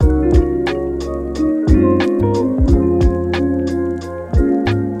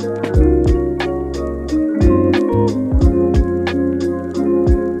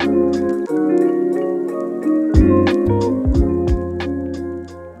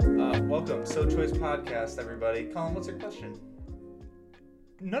Welcome, So Choice Podcast, everybody. Colin, what's your question?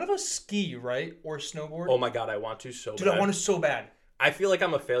 None of us ski, right? Or snowboard. Oh my god, I want to so Dude, bad. I want to so bad. I feel like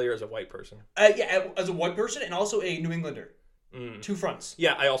I'm a failure as a white person. Yeah, as a white person and also a New Englander. Two fronts.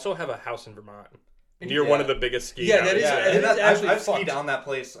 Yeah, I also have a house in Vermont. And You're yeah. one of the biggest ski Yeah, guys. that is- Yeah, it and is actually I've fucked. skied down that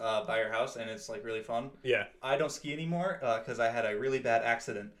place by your house, and it's like really fun. Yeah. I don't ski anymore because I had a really bad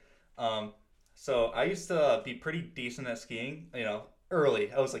accident. So I used to be pretty decent at skiing,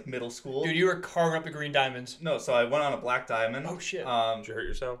 early. I was like middle school. Dude, you were carving up the green diamonds. No, so I went on a black diamond. Oh, shit. Did you hurt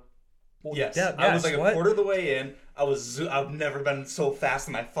yourself? Well, Yes, yeah, I was like what? a quarter of the way in. I've never been so fast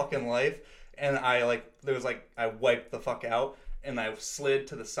in my fucking life, and I wiped the fuck out, and I slid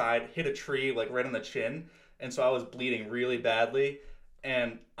to the side, hit a tree like right on the chin, and so I was bleeding really badly,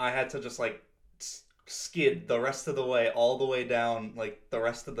 and I had to just like skid the rest of the way, all the way down like the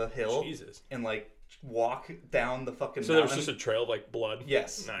rest of the hill, Jesus. and like walk down the fucking. So there was mountain. just a trail of like blood?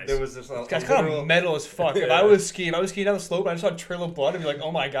 Yes, Nice. there was this. That's kind of metal as fuck. If I was skiing down the slope and I saw a trail of blood, I'd be like,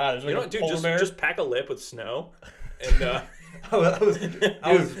 oh my god, there's like You know a what, dude? polar bear. Just pack a lip with snow and I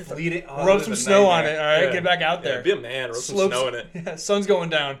was bleeding. Oh, Rub was some a snow on nightmare. it, alright? Yeah. Get back out there. be a man, rub some Slopes- snow in it. Yeah, sun's going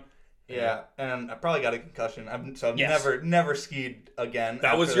down. Yeah, and I probably got a concussion. I've Yes. never skied again.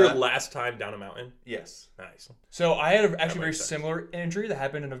 That was after your last time down a mountain? Yes. Nice. So I had actually a makes very sense. similar injury that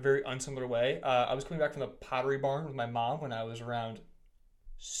happened in a very unsimilar way. I was coming back from the Pottery Barn with my mom when I was around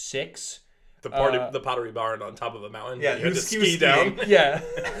 6. The pottery barn on top of a mountain. Yeah, you he had to was ski down. Yeah.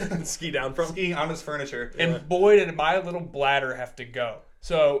 Ski down from. Skiing on his furniture. And boy, did my little bladder have to go.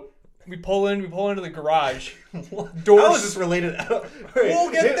 So we pull into the garage. Doors. How is this related?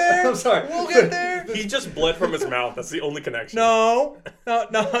 We'll get there. I'm sorry. We'll get there. He just bled from his mouth. That's the only connection. No.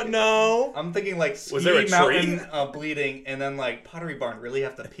 I'm thinking like ski Was there a mountain bleeding, and then like Pottery Barn really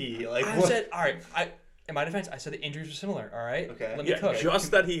have to pee. Like I what? said, all right. In my defense, I said the injuries were similar. All right. Okay. Let me Yeah, cook. just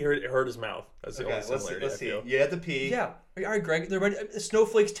that he hurt his mouth. That's the Okay, only let's similarity. see. I feel. You had to pee. Yeah. All right, Greg.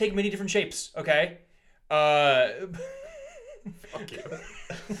 Snowflakes take many different shapes. Okay. Fuck you.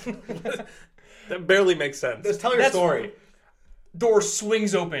 That barely makes sense. Just tell your That's- story. Door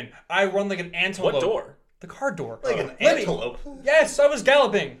swings open. I run like an antelope. What door? The car door. Like an Let me- antelope. Yes, I was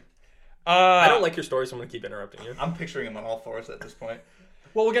galloping. I don't like your story, so I'm gonna keep interrupting you. I'm picturing him on all fours at this point.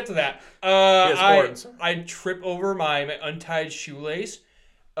 Well, we'll get to that. has horns. I trip over my untied shoelace.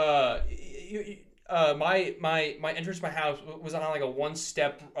 My entrance to my house was on like a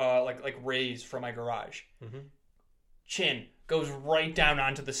 1-step like raise from my garage. Mm-hmm. Chin goes right down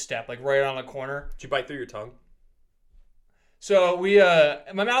onto the step, like right on the corner. Did you bite through your tongue? So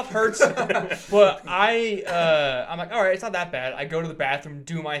my mouth hurts, but I'm like, all right, it's not that bad. I go to the bathroom,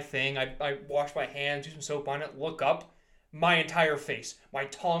 do my thing. I wash my hands, do some soap on it, look up. My entire face, my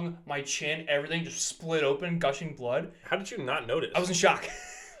tongue, my chin, everything just split open, gushing blood. How did you not notice? I was in shock.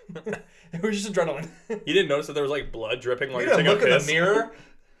 It was just adrenaline. You didn't notice that there was like blood dripping while You you're didn't taking look a in piss? the mirror.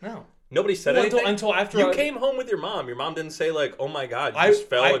 No. Nobody said Well, anything? until after You came home with your mom. Your mom didn't say like, "Oh my god, you just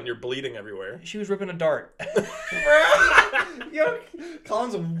fell and you're bleeding everywhere." She was ripping a dart. Yo,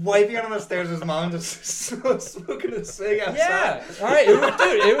 Colin's wiping out on the stairs. His mom just smoking a cig outside. Yeah. All right.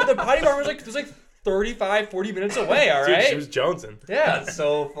 The potty barn was like 35, 40 minutes away. All Dude, right. she was jonesing. Yeah. That's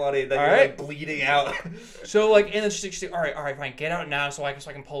so funny that All you're right. like bleeding out. So like, and then she's like, all right, fine, get out now, so I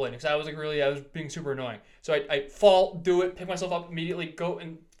can pull in, because I was being super annoying. So I fall, do it, pick myself up immediately, go,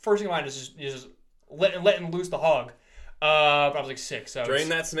 and first thing in mind is just letting loose the hog. But I was like 6. So Drain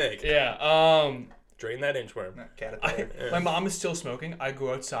that snake. Yeah. Drain that inchworm. Caterpillar. My mom is still smoking. I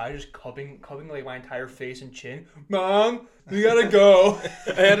go outside, just cupping like my entire face and chin. Mom, we gotta go.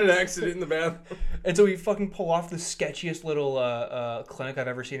 I had an accident in the bathroom. And so we fucking pull off the sketchiest little clinic I've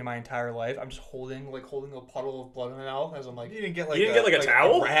ever seen in my entire life. I'm just holding a puddle of blood in my mouth as I'm like, You didn't get like a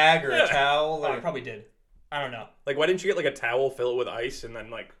towel? a rag or Yeah. a towel. oh, I Or... probably did. I don't know. Like, why didn't you get like a towel, fill it with ice, and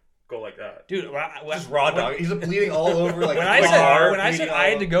then like go like that? Dude, Just raw dog. He's bleeding all over. Like When I car, said bleeding I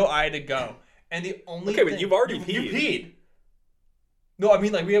had all to go, I had to go. And the only Okay, thing, but you've already You peed. peed. no, I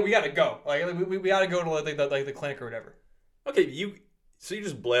mean like we gotta go. Like we gotta go to like the clinic or whatever. Okay, so you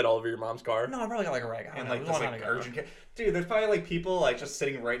just bled all over your mom's car? No, I probably got like a rag. I don't And know. like It was just a long like time ago. urgent care. Dude, there's probably like people like just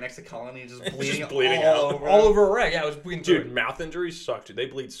sitting right next to Colin and just bleeding, bleeding all out. over. all over a rag. Yeah, I was bleeding through Dude, it. mouth injuries suck, dude. They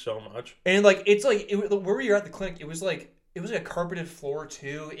bleed so much. And like it's like where we were at the clinic, it was like a carpeted floor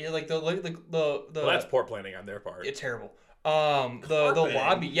too. It, like the Well, that's poor planning on their part. it's terrible. The Carpet.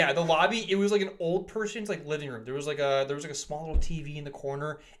 lobby, yeah, the lobby. It was like an old person's like living room. There was like a small little TV in the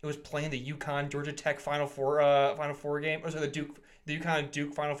corner. It was playing the UConn Georgia Tech Final Four game. Or sorry, the UConn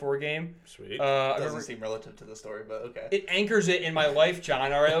Duke Final Four game. Sweet. Doesn't seem relative to the story, but okay. It anchors it in my life,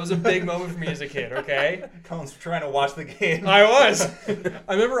 John. All right, that was a big moment for me as a kid. Okay, Colin's trying to watch the game. I was.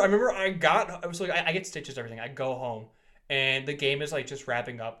 I remember. I was like, I get stitches, everything. I go home, and the game is like just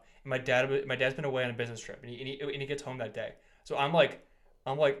wrapping up. And my dad's been away on a business trip, and he gets home that day. So I'm like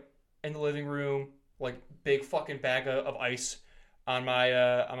in the living room, like big fucking bag of ice on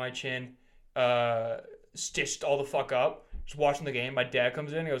my chin, stitched all the fuck up. Just watching the game. My dad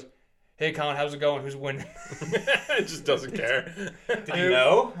comes in and goes, "Hey Colin, how's it going? Who's winning?" It just doesn't care. Did you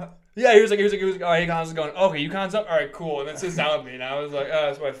know? Yeah, he was like, oh, hey, Colin, how's it going? Okay, UConn's up. All right, cool. And then sits down with me, and I was like, oh,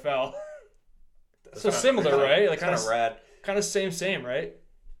 that's why I fell. So similar, right? Like kind of rad. Kind of same, right?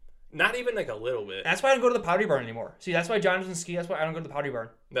 Not even like a little bit. That's why I don't go to the Pottery Barn anymore. See, that's why John doesn't ski. That's why I don't go to the Pottery Barn.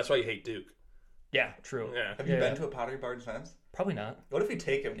 That's why you hate Duke. Yeah, true. Yeah. Have you been to a Pottery Barn since? Probably not. What if you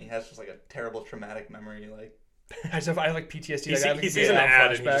take him and he has just like a terrible traumatic memory? Like I have like PTSD. He sees an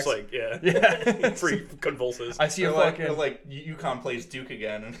ad and he's just like, yeah. Free convulses. I see a like, fucking... like UConn plays Duke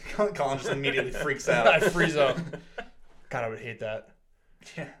again and Colin just immediately freaks out. I freeze up. God, I would hate that.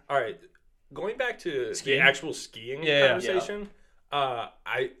 Yeah. All right. Going back to Skiing? the actual skiing conversation,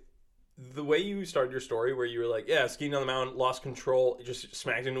 the way you started your story where you were like, yeah, skiing down the mountain, lost control, just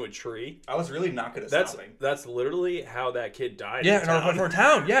smacked into a tree. I was really not good at That's stopping. That's literally how that kid died. Yeah, in our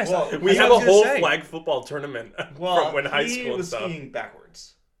town. Yes. Well, we have a whole flag football tournament from when high school he and was stuff. skiing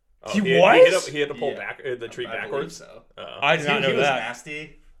backwards. He was? He had to pull Yeah. back the tree I believe backwards. so. I did not know he was that.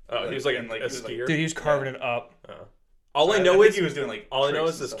 nasty. Oh, he was like And, a he was, skier. Dude, he was carving it up. All I know think is he was doing like. all I know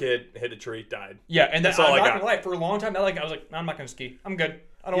tricks is and this stuff. kid hit a tree, died. Yeah, and That's I'm all I not got. gonna lie. For a long time, I was like, no, I'm not gonna ski. I'm good.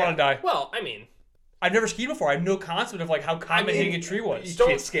 I don't want to die. Well, I mean, I've never skied before. I have no concept of like how common hitting a tree was.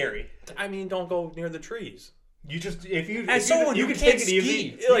 It's scary. don't go near the trees. You just if As someone you who can can't take it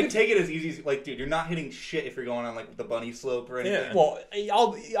easy. ski. You can take it as easy as like, dude. You're not hitting shit if you're going on like the bunny slope or anything. Yeah. Well,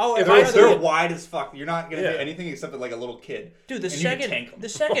 I'll If I'd If they're rather- wide as fuck, you're not gonna Yeah. hit anything except like a little kid. dude. And you can tank 'em. The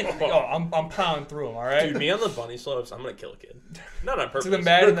second, I'm plowing through them. All right. Dude, me on the bunny slopes, I'm gonna kill a kid. Not on purpose. To the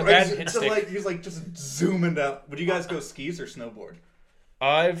Madden hit Just stick. like he's like just zooming down. Would you guys go skis or snowboard?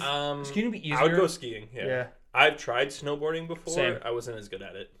 Skiing would be easier. I would go skiing. Yeah. Yeah. I've tried snowboarding before. Same. I wasn't as good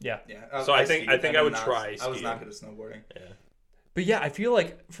at it. Yeah. Yeah. So I think skied, I and would not- try I was skiing. not good at snowboarding. Yeah. But yeah, I feel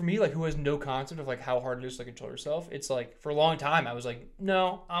like for me, like who has no concept of like how hard it is to control yourself, it's like for a long time I was like,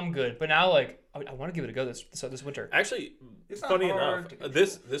 no, I'm good. But now like I want to give it a go this winter. Actually, It's not funny hard enough,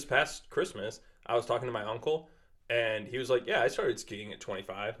 to this past Christmas, I was talking to my uncle, and he was like, "Yeah, I started skiing at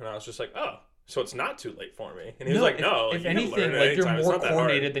 25," and I was just like, "Oh, so it's not too late for me." And he was like, "No, if you can anything, learn at like any you're time. It's more not that hard."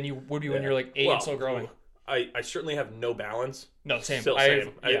 coordinated than you would be when you're like 8 and still growing. I certainly have no balance. No, same. Still I've-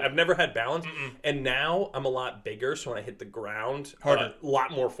 same. yeah. I've never had balance, and now I'm a lot bigger, so when I hit the ground, Harder. a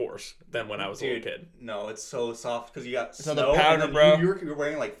lot more force than when I was a Dude, little kid. no, it's so soft because you got all snow. the powder, and then bro. You're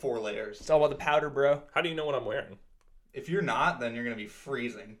wearing like 4 layers. It's all about the powder, bro. How do you know what I'm wearing? If you're not, then you're gonna be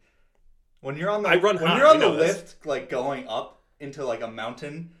freezing. When you're on the I run when high, you're on you the know this. lift, like going up into like a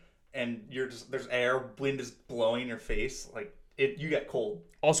mountain, and you're just there's air, wind is blowing in your face, like you get cold.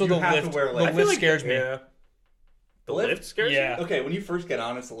 Also, You the have to lift. wear, The like- I feel lift like- scares me. Yeah. The lift? lift scares Yeah. you? Okay, when you first get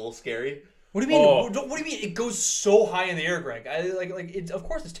on, it's a little scary. What do you mean? Oh. What do you mean? It goes so high in the air, Greg. It's of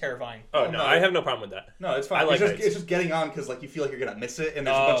course it's terrifying. Oh, Oh, no, no. I have no problem with that. No, it's fine. I like it's heights. just getting on because like you feel like you're gonna miss it, and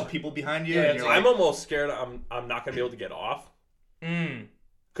there's a Oh. bunch of people behind you, Yeah, and it's you're like- I'm almost scared I'm not going to be able to get off. Mm.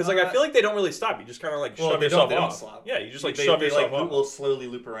 Because like I feel like they don't really stop. You just kind of like shove they yourself don't off. stop. Yeah, you just like they, shove they, yourself like, off. will slowly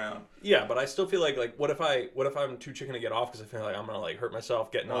loop around. Yeah, but I still feel like what if I'm too chicken to get off because I feel like I'm gonna like hurt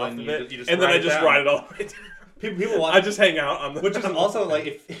myself getting Well, off then of you it, just- you just and then ride I it just down. ride it all the way down. People watch. I just hang out on the. Which is also like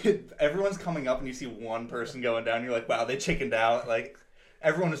if everyone's coming up and you see one person going down, you're like, wow, they chickened out. Like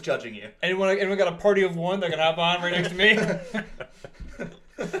everyone is judging you. Anyone got a party of one that can hop on right next to me?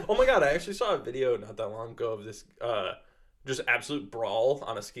 Oh my god! I actually saw a video not that long ago of this just absolute brawl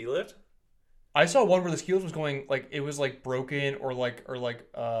on a ski lift. I saw one where the ski lift was going like it was like broken or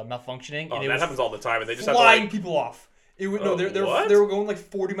malfunctioning, Oh, and it that was happens all the time, and they just have to flying like. people off. It would Oh, no, they what? were going like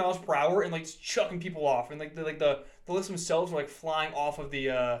 40 miles per hour and like chucking people off, and like the lifts themselves were like flying off of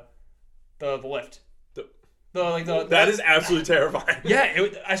the lift. That is absolutely terrifying. Yeah,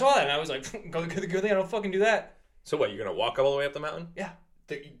 I saw that and I was like, good thing I don't fucking do that. So what? You're gonna walk all the way up the mountain? Yeah.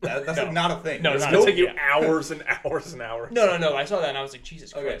 That's No. like not a thing. No, There's it's It'll not. take you hours and hours and hours. No. I saw that and I was like,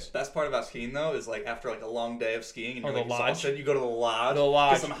 Jesus Okay, Christ. best part about skiing though is like after like a long day of skiing and Or you're the like lodge. exhausted, you go to the lodge, The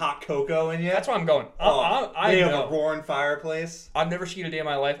lodge. get some hot cocoa in you. That's where I'm going. Oh, I they have know. a roaring fireplace. I've never skied a day in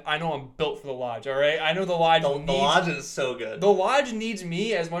my life. I know I'm built for the lodge. All right. I know the lodge The needs. lodge is so good. The lodge needs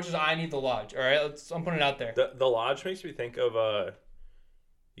me as much as I need the lodge. All right. I'm putting it out there. The lodge makes me think of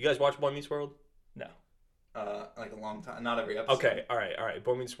you guys watch Boy Meets World? No. Like a long time, not every episode. Okay, all right.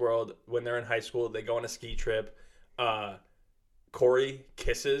 Boy Meets World. When they're in high school, they go on a ski trip. Corey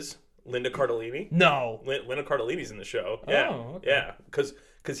kisses Linda Cardellini. No. Linda Cardellini's in the show. Yeah, Oh, okay. yeah.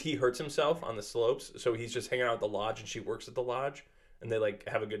 Because he hurts himself on the slopes, so he's just hanging out at the lodge, and she works at the lodge, and they like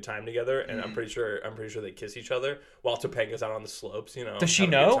have a good time together. And I'm pretty sure they kiss each other while Topanga's out on the slopes. You know, Does she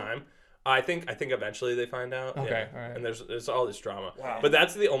having a good know? time. I think eventually they find out. Okay, yeah. all right. And there's all this drama. Wow. But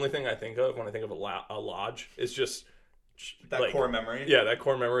that's the only thing I think of when I think of a lodge. Is just That like, core memory. Yeah, that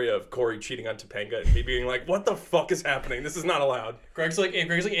core memory of Corey cheating on Topanga and me being like, "What the fuck is happening? This is not allowed." Greg's like in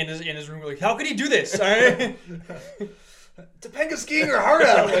his room. Like, how could he do this? All right. Topanga skiing her heart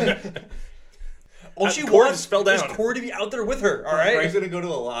out. All she Corey wants just fell is down. Corey to be out there with her. All right. Greg's gonna go to a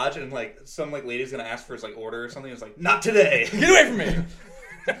lodge and like some like lady's gonna ask for his like order or something. It's like, not today. Get away from me,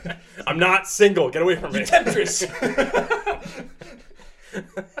 I'm not single. Get away from me. temptress.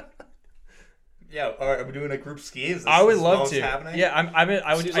 Yeah, are we doing a group ski? Is this, I would is love what's to. happening? Yeah, I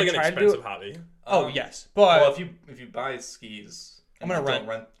would. Seems I like an tried to do. expensive hobby. Oh yes, but Well, if you buy skis, I'm and gonna you don't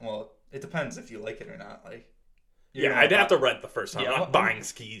rent. Well, it depends if you like it or not. Like, Yeah, I'd have to rent the first time. Yeah, I'm not I'm- buying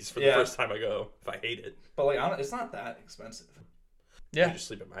skis for the Yeah. first time I go if I hate it. But like, it's not that expensive. You yeah, just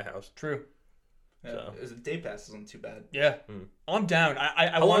sleep at my house. true. Yeah, So. the day pass isn't too bad. Yeah, Hmm. I'm down. I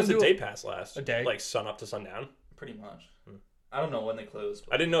How long want does to the do day pass last? A day. Like sun up to sundown? Pretty much. I don't know when they close.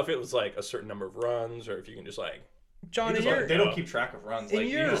 I didn't know if it was like a certain number of runs or if you can just like. John, in Just, like, your they don't keep track of runs. In Like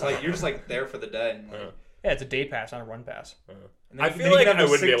your- you're just like there for the day. And, like, yeah, it's a day pass, not a run pass. and I then feel you like can have I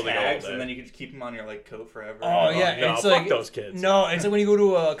those wouldn't be sick able to go all tags, day. and then you can just keep them on your like coat forever. Oh yeah, no, it's fuck like those kids. No, it's like when you go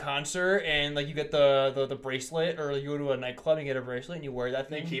to a concert and like you get the bracelet, or you go to a nightclub and you get a bracelet and you wear that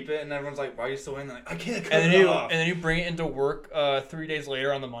You thing. keep it, and everyone's like, "Why are you still wearing that?" Like, I can't cut And then it you off. and then you bring it into work 3 days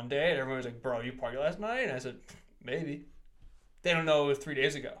later on the Monday, and everyone's like, "Bro, you party last night?" And I said, "Maybe." They don't know it was 3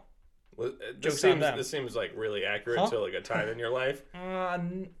 days ago. Well, Joke's on them. this seems like really accurate Huh? to like a time in your life. No, I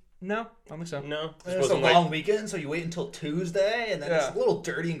don't think so. No, this It's a wasn't long like weekend, so you wait until Tuesday, and then Yeah. it's a little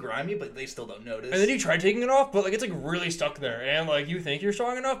dirty and grimy, but they still don't notice. And then you try taking it off, but like it's like really stuck there, and like you think you're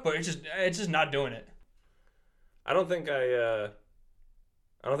strong enough, but it's just not doing it. I don't think I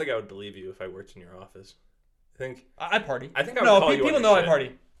would believe you if I worked in your office. I party. I think I would no, call you on people your know I shit.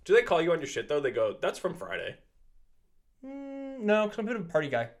 party. Do they call you on your shit though? They go, "That's from Friday." No, because I'm a bit of a party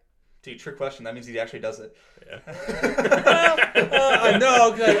guy. Dude, trick question. That means he actually does it. Yeah. I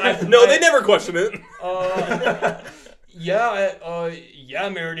know. 'Cause I, No, they never question it. Yeah,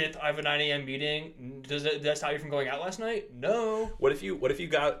 Meredith. I have a 9 a.m. meeting. Does that stop you from going out last night? No. What if you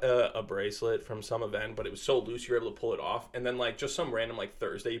got a bracelet from some event, but it was so loose you were able to pull it off, and then like just some random like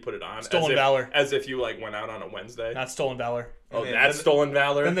Thursday you put it on, Stolen as if, valor. as if you like went out on a Wednesday. Not stolen valor. Oh, And that's then- stolen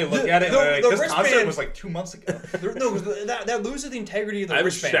valor. Then they look at it, the- and they're like, the this concert wristband- was like 2 months ago. No, that loses the integrity of the I haven't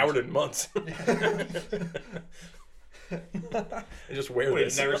wristband. showered in months. I just wear Wait,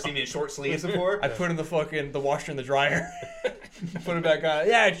 this. never seen me in short sleeves before? I put in the washer in the dryer. Put it back on.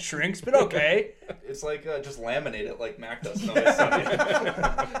 Yeah, it shrinks, but okay. It's like just laminate it like Mac does. No, it's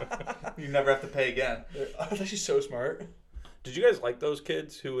not- you never have to pay again. That's actually so smart. Did you guys like those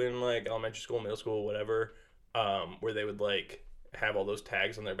kids who in like elementary school, middle school, whatever, where they would like have all those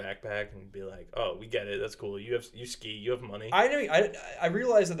tags on their backpack and be like, "Oh, we get it. That's cool. You ski. You have money." I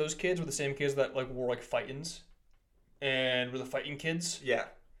realized that those kids were the same kids that like wore like fightins, and were the fighting kids. Yeah.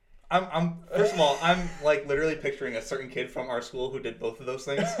 I'm first of all, I'm like literally picturing a certain kid from our school who did both of those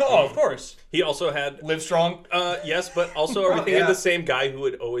things. Oh, of course. He also had Live strong. yes, but also are we Oh, thinking yeah. of the same guy who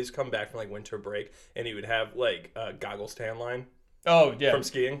would always come back from like winter break and he would have like a goggles tan line Oh yeah. from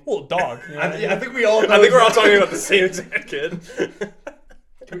skiing? Well, dog. You know what I mean? I think we all know. I think we're all talking about the same exact kid.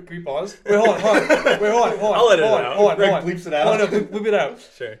 Can we pause? Wait, hold on. Wait, hold on. I'll edit it out. Hold on. Greg Hold on. bleeps it out. Oh no, bleep it out.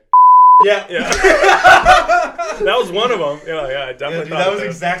 Sure. Yeah. Yeah. That was one of them. Yeah, I Yeah, definitely dude, thought that of was that.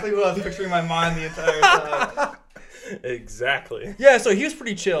 exactly what I was picturing in my mind the entire time. Exactly. Yeah, so he was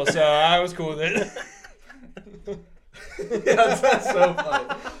pretty chill, so I was cool with it. Yeah, that's so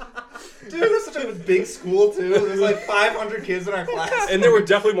funny. Dude, that's such a big school too. There's like 500 kids in our class. And there were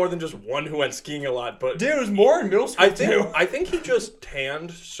definitely more than just one who went skiing a lot, but Dude, it was more in middle school too. I think he just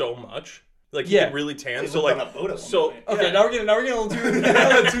tanned so much. Like he Yeah. could really tan. He So lived like on a boat at one so point. Okay, yeah. now we're getting a little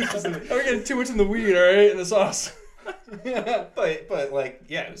too specific. Now we're getting too much in the weed, all right, in the sauce. but like,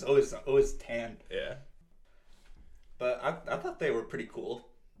 yeah, it was always tan. Yeah. But I thought they were pretty cool.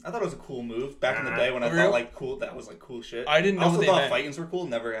 I thought it was a cool move back in the day when I Real? thought like cool. That was like cool shit. I didn't know also what they thought meant. fight-ins were cool.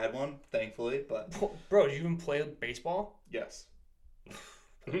 Never had one, thankfully. But Bro, did you even play baseball? yes,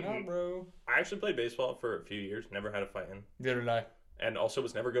 No, bro. I actually played baseball for a few years. Never had a fight in, Neither did I. and also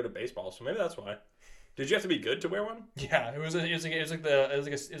was never good at baseball. So maybe that's why. Did you have to be good to wear one? Yeah, it was like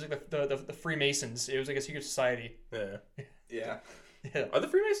the Freemasons. It was like a secret society. Yeah. yeah. Yeah. Are the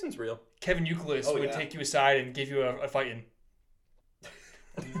Freemasons real? Kevin Euclid Oh, would yeah. take you aside and give you a fighting.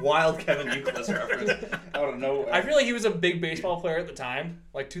 Wild Kevin Euclid reference out of nowhere. I feel like he was a big baseball player at the time,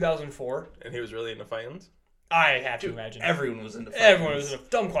 like 2004. And he was really into fight-ins? I have to imagine. Everyone was into fight-ins. Everyone was a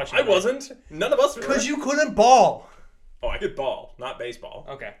dumb question. I wasn't. None of us were. Because you couldn't ball. Oh, I could ball, not baseball.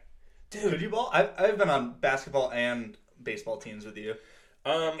 Okay. Could you ball? I've been on basketball and baseball teams with you,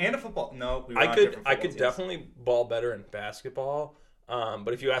 and a football. No, we were I on could different I football could teams. definitely ball better in basketball.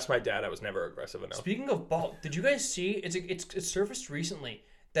 But if you ask my dad, I was never aggressive enough. Speaking of ball, did you guys see? It's surfaced recently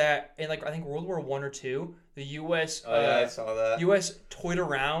that in like I think World War I or II, the U.S. Oh yeah, I saw that. U.S. toyed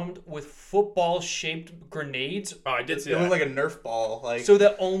around with football-shaped grenades, Oh, I did see It that. was like a Nerf ball. Like so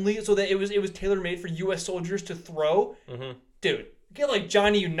that it was tailor-made for U.S. soldiers to throw. Mhm. Dude, get like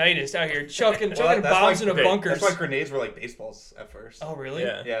Johnny Unitas out here chucking Well, that's bombs why- into okay, bunkers. that's why grenades were like baseballs at first. Oh really?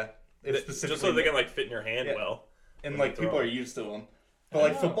 Yeah. Yeah, it's Just specifically so they can like fit in your hand Yeah. well. and when like you throw people are them. used to them. But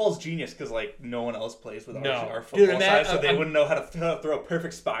like Oh. football's genius because like no one else plays with No. our Dude, football ima- side, so they I'm- wouldn't know how to throw a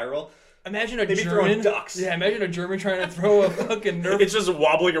perfect spiral. Imagine a They'd be throwing German. ducks. Yeah, imagine a German trying to throw a fucking Nerf. It's just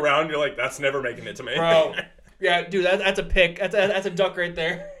wobbling around. You're like, that's never making it to me. Bro. Yeah, dude, that's a pick. That's a duck right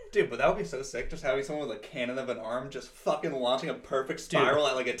there. Dude, but that would be so sick. Just having someone with a cannon of an arm just fucking launching a perfect spiral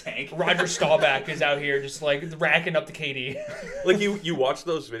at like a tank. Roger Staubach is out here just like racking up the KD. Like you watch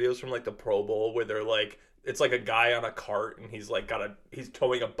those videos from like the Pro Bowl where they're like, it's like a guy on a cart and he's like he's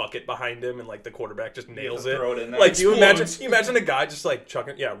towing a bucket behind him and like the quarterback just nails it. throw it in there. Like you Explodes. imagine a guy just like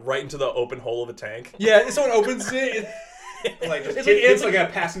chucking right into the open hole of a tank. Yeah, someone opens it. Like just It's it's like- like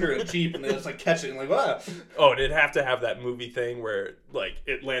a passenger in a jeep and they just like catch it and like wow. Oh, it'd have to have that movie thing where like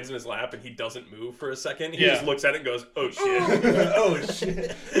it lands in his lap and he doesn't move for a second. He Yeah. just looks at it and goes, "Oh shit," Oh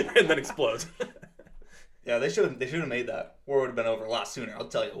shit. and then explodes. Yeah, they should have made that. War would have been over a lot sooner. I'll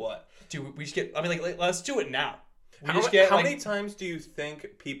tell you what. Dude, we just get. I mean, like let's do it now. We How, just get how like, many times do you think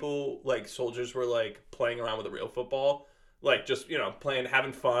people like soldiers were like playing around with a real football, like just playing,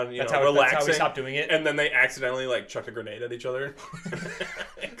 having fun, that's relaxing, how we stopped doing it. and then they accidentally like chucked a grenade at each other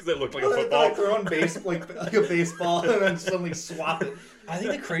because it looked like a They're football. like throwing like a baseball and then suddenly swap it. I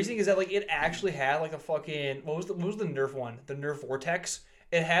think the crazy thing is that like it actually had like a fucking what was the Nerf one? The Nerf Vortex.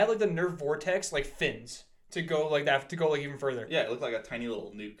 It had like the Nerf Vortex like fins to go like that to go like even further. Yeah, it looked like a tiny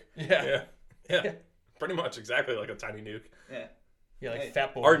little nuke. Yeah. Yeah, pretty much exactly like a tiny nuke. Yeah. Yeah, like Hey,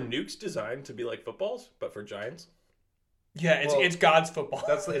 fat boy. Are nukes designed to be like footballs, but for giants? Yeah, Well, it's God's football.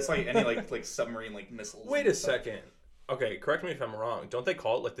 It's like any like submarine like missiles. Wait and a stuff. second. Okay, correct me if I'm wrong. Don't they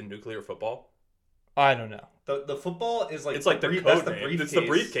call it like the nuclear football? I don't know. The football is like It's like the that's code name. It's the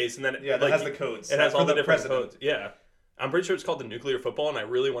briefcase, and then Yeah, that like, has the codes. It has For all the different president. codes. Yeah, I'm pretty sure it's called the nuclear football, and I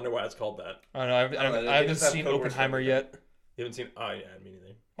really wonder why it's called that. I don't know. don't know, they I haven't just have seen code words for Oppenheimer everything. yet. You haven't seen? Oh yeah, me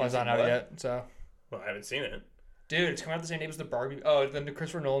neither. Well, it's not out what? yet. So, Well, I haven't seen it. dude, it's coming out the same name as the Barbie. Oh, the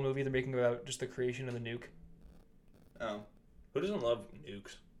Christopher Nolan movie they're making about just the creation of the nuke. Oh, Who doesn't love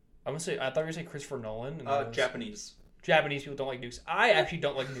nukes? I'm gonna say I thought you were gonna say Christopher Nolan. And that was- Japanese. Japanese people don't like nukes. I actually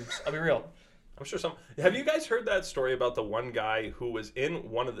don't like nukes. I'll be real. I'm sure some. Have you guys heard that story about the one guy who was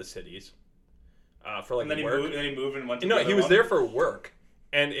in one of the cities for like And then he work? moved. And then he moved and went to. No, the he other was one? there for work,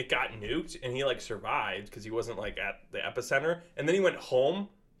 and it got nuked, and he like survived because he wasn't like at the epicenter. And then he went home.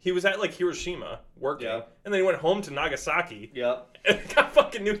 He was at like Hiroshima working, Yeah. and then he went home to Nagasaki, Yep. and it got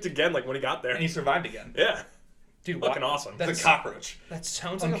fucking nuked again. Like when he got there. And he survived again. Yeah, Dude, fucking why- awesome. It's a cockroach. That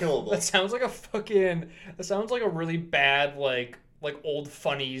sounds Unkillable. like that sounds like a fucking. That sounds like a really bad like old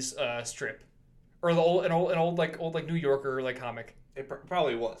funnies strip, or the old like New Yorker like comic. It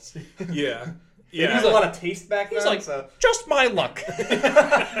probably was. Yeah, He yeah. had a lot of taste back then. He's like, so. just my luck.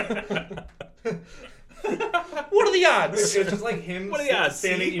 What are the odds? It was just like him What do you got,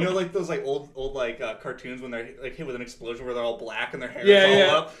 standing, see? you know, like those like old like cartoons when they're like hit with an explosion where they're all black and their hair Yeah, is all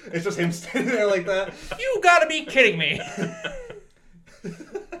yeah. up. It's just him standing there like that. You gotta be kidding me.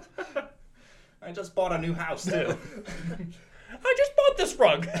 I just bought a new house too. I just bought this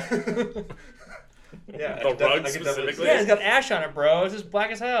rug. Yeah, The rug I could definitely specifically? see Yeah, it. it's got ash on it, bro. It's just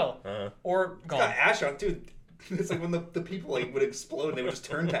black as hell. Or It's got gone. ash on it, dude. It's like when the people like would explode and they would just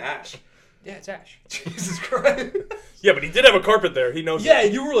turn to ash. Yeah, it's ash. Jesus Christ. Yeah, but he did have a carpet there. He knows. Yeah,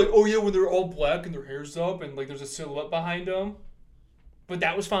 it. you were like, oh yeah, when they're all black and their hair's up and like there's a silhouette behind them. But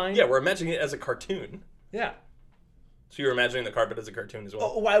that was fine. Yeah, we're imagining it as a cartoon. Yeah. So you're imagining the carpet as a cartoon as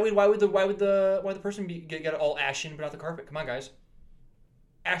well. Oh, why would the person get all ashen but not the carpet? Come on, guys.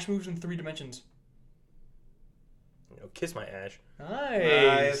 Ash moves in 3 dimensions. You know, kiss my ash.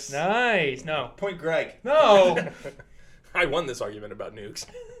 Nice. No. Point Greg. No. I won this argument about nukes.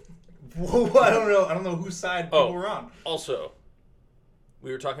 Whoa, I don't know whose side people were on. Also,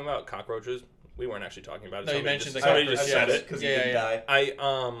 we were talking about cockroaches. We weren't actually talking about it. No, you mentioned somebody just said it. Because he didn't die.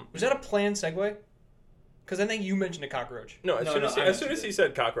 Was that a planned segue? Because I think you mentioned a cockroach. No, as soon as he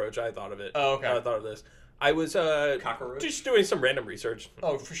said cockroach, I thought of it. Oh, okay. I thought of this. I was Cockroach? just doing some random research.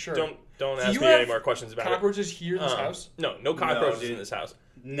 Oh, for sure. Don't ask me any more questions about cockroaches here in this house? No cockroaches in this house.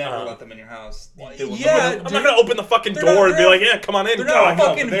 Never let them in your house. Yeah, I'm not gonna open the fucking door and be like, yeah, come on in. They're not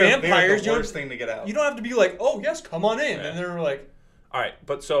fucking vampires. They're the worst thing to get out. You don't have to be like, oh yes, come on in, and they're like, all right.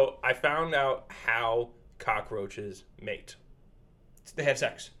 But so I found out how cockroaches mate. they have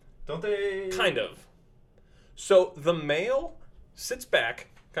sex. Don't they? Kind of. So the male sits back,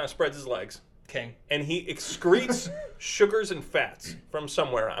 kind of spreads his legs. King. And he excretes sugars and fats from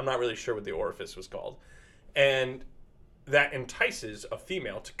somewhere. I'm not really sure what the orifice was called. And that entices a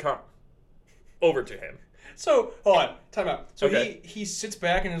female to come over to him. So, hold on. Time out. So Okay. he sits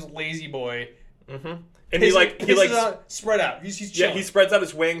back in his lazy boy. Mm-hmm. And he spread out. He's yeah, chilling. he spreads out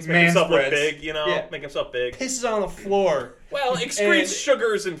his wings, make himself look big, make himself big. Pisses on the floor. Well, excretes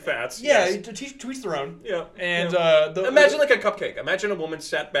sugars and fats. Yeah, yes. to each their own. Yeah. And imagine like a cupcake. Imagine a woman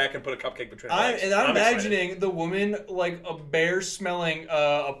sat back and put a cupcake between her legs. I'm imagining the woman like a bear smelling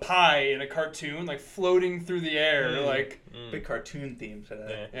a pie in a cartoon, like floating through the air, like big cartoon theme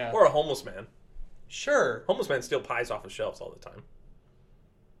today. Yeah. Or a homeless man. Sure. Homeless men steal pies off of shelves all the time.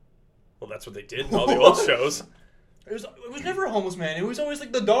 Well, that's what they did in all the old shows. It was never a homeless man. It was always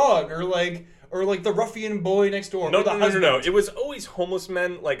like the dog or like the ruffian boy next door. No. Husband. It was always homeless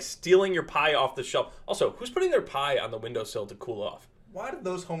men like stealing your pie off the shelf. Also, who's putting their pie on the windowsill to cool off? Why did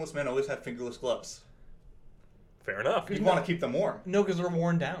those homeless men always have fingerless gloves? Fair enough. You want to keep them warm. No, because they're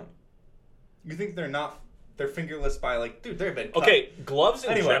worn down. You think they're not? They're fingerless by like, dude, they've been cut. Okay, gloves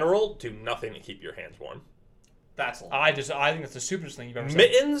in general do nothing to keep your hands warm. That's a lie. I think that's the stupidest thing you've ever said.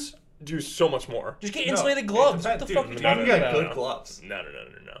 Mittens do so much more. Just get insulated gloves. What the fuck are you You talking can about? get good gloves. No.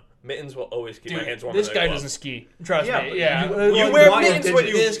 Mittens will always keep my hands warm. This guy doesn't ski. Trust me. Yeah. You wear mittens when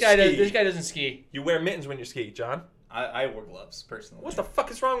you This guy ski. doesn't ski. You wear mittens when you ski, John. I wear gloves personally. What the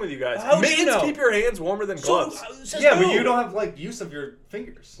fuck is wrong with you guys? How do you Mittens know? keep your hands warmer than gloves. Yeah, but you don't have like use of your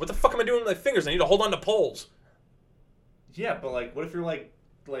fingers. What the fuck am I doing with my fingers? I need to hold on to poles. Yeah, but like, what if you're like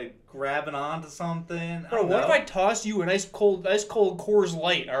grabbing onto something? Bro, what if I toss you an ice cold Coors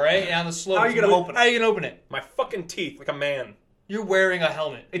Light, all right, on the slope? How are you gonna open it? How are you gonna open it? My fucking teeth like a man. You're wearing a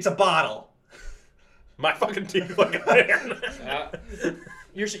helmet. It's a bottle. My fucking teeth like a man.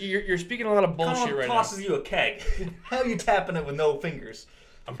 You're speaking a lot of bullshit right now. Tosses you a keg. How are you tapping it with no fingers?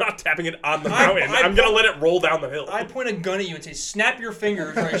 I'm not tapping it on the mountain. I'm gonna let it roll down the hill. I point a gun at you and say, "Snap your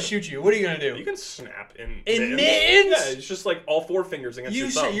fingers," or I shoot you. What are you gonna do? You can snap in mittens. Yeah, it's just like all 4 fingers against your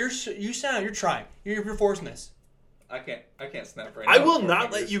thumb. You're trying. You're forcing this. I can't snap right now. I will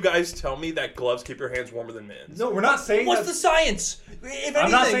not let you guys tell me that gloves keep your hands warmer than mittens. No, we're not saying What's the science?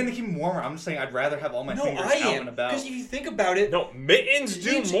 I'm not saying to keep them warmer. I'm just saying I'd rather have all my fingers out and about. Because if you think about it, no, mittens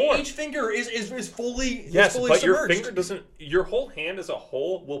do more. Each finger is fully yes, fully but submerged. your finger doesn't. Your whole hand as a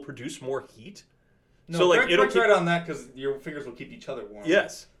whole will produce more heat. No, so like Greg's right on that because your fingers will keep each other warm.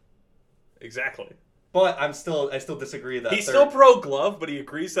 Yes, exactly. But I still disagree that he's still pro glove, but he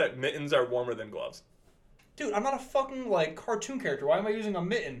agrees that mittens are warmer than gloves. Dude, I'm not a fucking like cartoon character. Why am I using a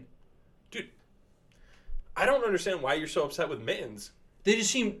mitten? Dude, I don't understand why you're so upset with mittens. They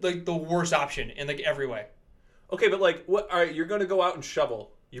just seem like the worst option in like every way. Okay, but like, what? All right, you're gonna go out and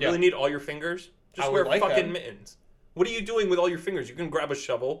shovel. You really need all your fingers? Just wear fucking mittens. What are you doing with all your fingers? You can grab a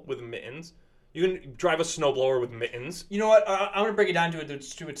shovel with mittens. You can drive a snowblower with mittens. You know what? I'm gonna break it down to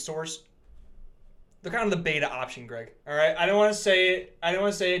its source. They're kind of the beta option, Greg. All right, I don't want to say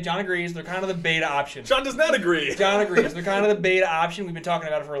it. John agrees. They're kind of the beta option. John does not agree. John agrees. They're kind of the beta option. We've been talking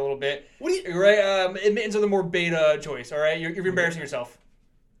about it for a little bit. What do you? Right? Mittens are the more beta choice. All right, you're embarrassing yourself.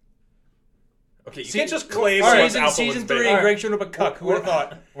 Okay, you can't just claim. Season 3, and Greg showed up a cuck. Who would have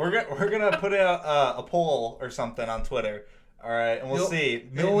thought? We're gonna put a poll or something on Twitter. All right, and we'll see.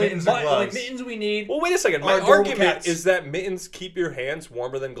 Mittens or gloves? Like mittens we need. Well, wait a second. My argument is that mittens keep your hands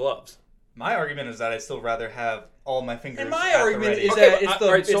warmer than gloves. My argument is that I'd still rather have all my fingers. And my argument is that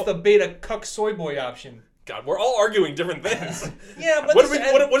it's the beta cuck soy boy option. God, we're all arguing different things. Yeah, but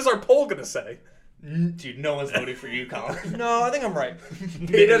what is our poll gonna say? Dude, no one's voting for you, Colin. No, I think I'm right.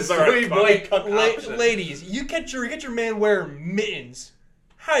 Mittens are a boy Ladies, you get your man wearing mittens.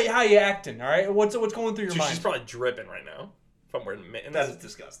 How you acting? All right, what's going through your mind? She's probably dripping right now. If I'm wearing mittens, That is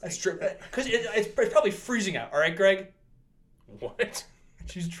disgusting. That's dripping because it's probably freezing out. All right, Greg. What?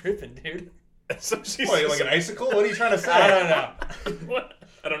 She's dripping, dude. So she's What, like an icicle? What are you trying to say? I don't know. What?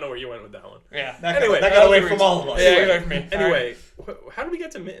 I don't know where you went with that one. Yeah. That got away from all of us. Yeah, get away from me. Anyway, how did we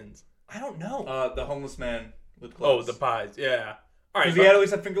get to mittens? I don't know. The homeless man with Oh, gloves. the pies. Yeah. All right. Because he had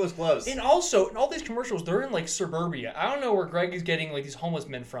always had fingerless gloves. And also, in all these commercials, they're in like suburbia. I don't know where Greg is getting like these homeless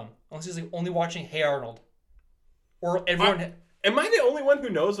men from, unless he's like only watching Hey Arnold, or everyone. Am I the only one who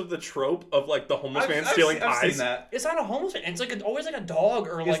knows of the trope of like the homeless man stealing pies? I've seen that. It's not a homeless man. It's like always like a dog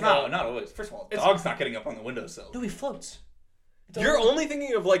or like not always. First of all, dog's not getting up on the windowsill. No, he floats. You're only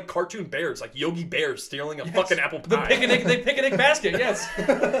thinking of like cartoon bears, like Yogi Bear stealing a fucking apple pie. The picnic basket. Yes.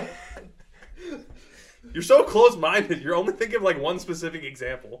 You're so close-minded. You're only thinking of like one specific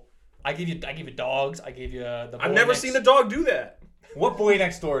example. I give you dogs. I gave you the. I've never seen a dog do that. What boy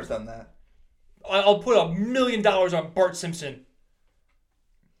next door has done that? I'll put $1 million on Bart Simpson.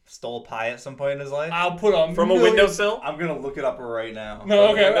 Stole a pie at some point in his life? I'll put From a windowsill? I'm going to look it up right now.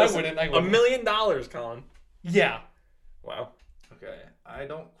 No, okay, I wouldn't. $1 million, Colin. Yeah. Wow. Okay. I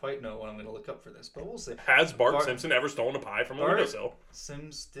don't quite know what I'm going to look up for this, but we'll see. Has Bart Simpson ever stolen a pie from a windowsill?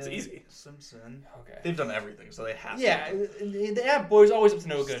 Simpson. It's easy. Simpson. Okay. They've done everything, so they have to. Yeah, the app boy's always up to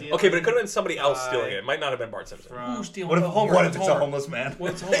no good. Steal- Okay, but it could have been somebody else stealing it. It might not have been Bart Simpson. Who's stealing? What if, Homer? what if it's a Homer. homeless man?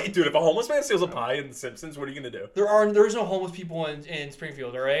 What's Homer? Hey, dude, if a homeless man steals a pie in The Simpsons, what are you going to do? There's no homeless people in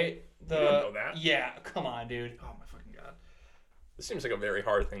Springfield, all right? You don't know that. Yeah, come on, dude. Oh my fucking god. This seems like a very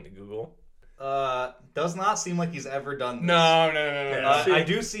hard thing to Google. Does not seem like he's ever done this. No. I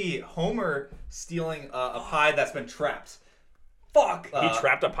do see Homer stealing a pie that's been trapped. Fuck. He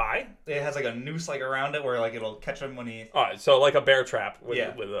trapped a pie? It has like a noose like around it where like it'll catch him when he. Alright, so like a bear trap with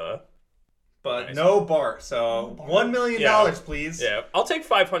But nice. no Bart, so $1 million, please. Yeah, I'll take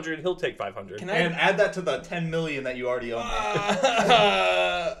 500. He'll take 500. Can And add that to the 10 million that you already owe me.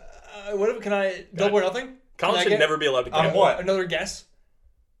 Can I double or nothing? Colin Can I should get never be allowed to On get what? another guess?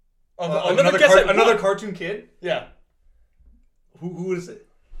 another guess at another what? cartoon kid? Yeah. Who is it?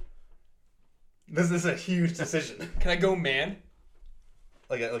 This is a huge decision. Can I go man?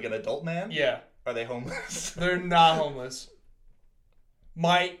 like an adult man? Yeah. Are they homeless? They're not homeless.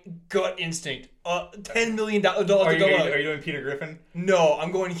 My gut instinct. $10 million. Are you doing Peter Griffin? No,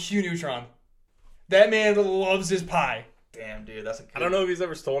 I'm going Hugh Neutron. That man loves his pie. Damn, dude, that's a good... I don't know if he's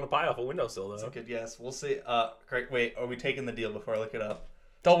ever stolen a pie off a windowsill, though. That's a good guess. We'll see. Craig, wait, are we taking the deal before I look it up?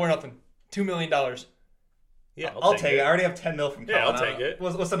 Double or nothing. $2 million. Yeah, I'll take it. I already have 10 mil from Colin. Yeah, I'll take it.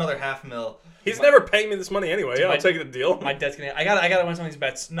 What's another $500,000? He's never paying me this money anyway. Yeah, I'll take the deal. My debt's gonna. I gotta win some of these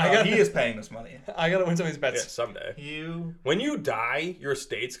bets. No, he is paying this money. I gotta win some of these Yeah, bets. someday. When you die, your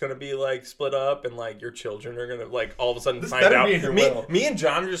estate's gonna be like split up, and like your children are gonna like all of a sudden This find better out. be in your will. Me and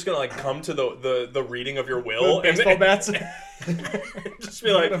John are just gonna like come to the reading of your will and Baseball bats. Just just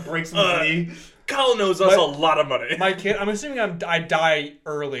be like, gonna break some free. Colin owes us a lot of money. My kid. I'm assuming I die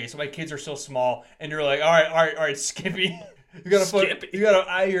early, so my kids are still small. And you're like, all right, Skippy. You gotta Skippy? You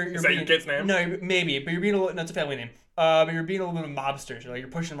gotta. You're Is that your kid's name? No, maybe, but you're being a little. No, it's a family name. But you're being a little bit of a mobster. You're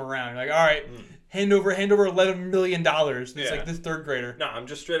pushing them around. You're like, all right, hand over $11 million. It's Yeah. like this third grader. No, I'm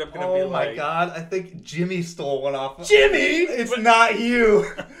just straight up gonna be Oh my like, god, I think Jimmy stole one off. Jimmy? It's not you.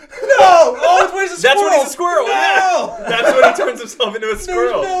 No! Oh, it's when he's a squirrel. that's when he's a squirrel. No! Yeah. That's when he turns himself into a There's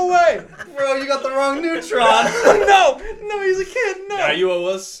squirrel. no way. Bro, you got the wrong neutron. No, he's a kid. No. Now you owe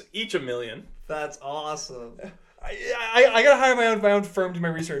us each $1 million. That's awesome. I gotta hire my own firm to do my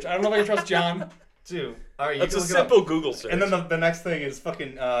research. I don't know if I can trust John. Dude, all right, you That's can a look it up. simple Google search. And then the next thing is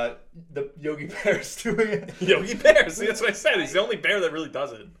fucking the Yogi Bear's doing it. Yogi Bear. See, that's what I said. He's the only bear that really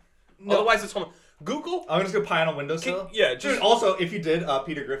does it. No. Otherwise, it's home. Google. I'm just gonna pie on a windowsill. Yeah, Dude, just also, if you did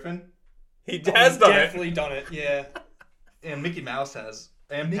Peter Griffin, he has done it. Definitely done it. Yeah. and Mickey Mouse has,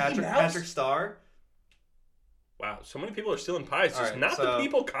 and Mickey Mouse? Patrick Starr Wow, so many people are stealing pies. Just Alright, not the so-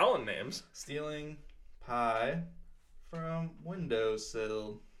 people Colin names. stealing pie from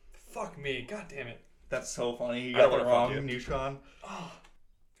windowsill. Fuck me. God damn it. That's so funny. You I don't got the wanna fuck wrong you. neutron.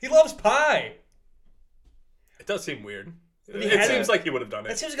 He loves pie. It does seem weird. he It had seems it. like he would have done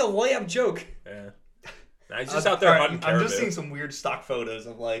That it. seems like a layup joke. Yeah. Nah, he's just out there hunting I'm caribou. just seeing some weird stock photos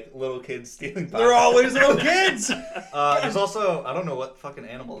of like little kids stealing pie. They're always little kids. There's also I don't know what fucking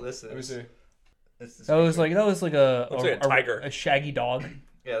animal this is. Let me see. This is That was like a Looks like a tiger. a shaggy dog.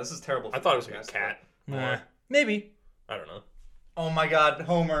 yeah, this is terrible. I thought it was like a cat. Nah. Maybe. I don't know. Oh my god,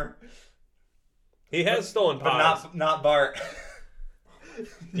 Homer, He has stolen but pies. not Bart.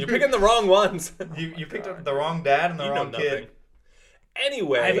 You're picking the wrong ones. You picked up the wrong dad and the wrong kid.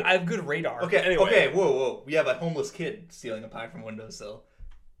 Anyway, I have good radar. Okay, whoa. We have a homeless kid stealing a pie from a windowsill.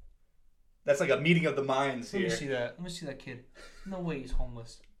 That's like a meeting of the minds here. Let me see that kid. No way he's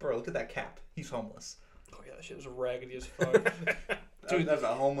homeless. Bro, look at that cap. He's homeless. Oh yeah, that shit was raggedy as fuck. Dude, that's a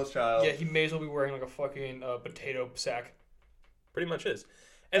homeless child. Yeah, he may as well be wearing like a fucking potato sack. Pretty much is.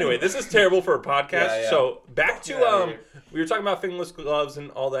 Anyway, this is terrible for a podcast. Yeah. So back to we were talking about fingerless gloves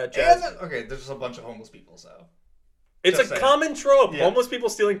and all that jazz. Okay, there's just a bunch of homeless people, so. It's Just a saying. common trope. Yeah. Homeless people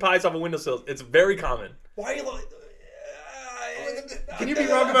stealing pies off of windowsills. It's very common. Why are you like... Can you be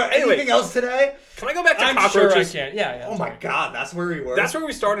wrong about Anyway. anything else today? Can I go back to I'm cockroaches? sure I can. Yeah. Oh my god, that's where we were. That's where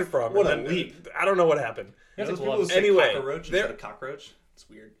we started from. What and a then leap. I don't know what happened. You know, It's those people who say Anyway, cockroach instead of cockroach. It's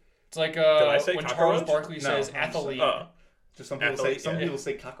weird. It's like I say when cockroach? Charles Barkley No, says I'm athlete. Just some people Athlete, say yeah. people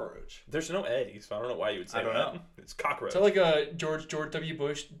say cockroach. There's no A, so I don't know why you would say I don't that. know. It's cockroach. So like George W.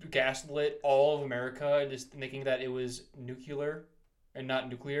 Bush gaslit all of America, just thinking that it was nuclear and not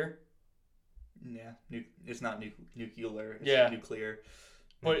nuclear. Yeah, it's not nuclear. It's Yeah. nuclear.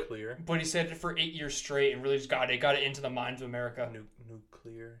 Nuclear. But he said it for 8 years straight and really just got it into the minds of America.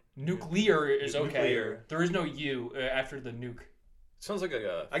 Nuclear. Nuclear is okay. Nuclear. There is no U after the nuke. Sounds like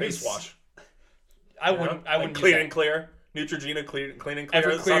a I face guess- wash. I wouldn't. I wouldn't. Clean use and clear. Neutrogena clean and clear.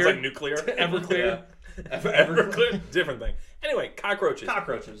 Everclear. It sounds like nuclear. that. Everclear. Everclear. Different thing. Anyway, cockroaches.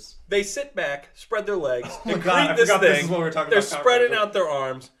 Cockroaches. They sit back, spread their legs, my and God, I create this forgot thing. this is what we were talking They're about spreading cockroaches. out their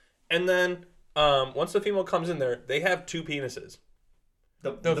arms, and then once the female comes in there, they have two penises.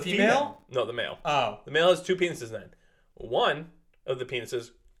 The female? No, the male. Oh. The male has two penises then. One of the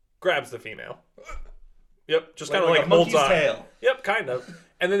penises grabs the female. Yep, just kind of like a holds monkey's on. tail. Yep, kind of.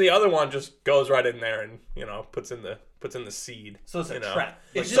 And then the other one just goes right in there and puts in the seed. So it's a you know? trap.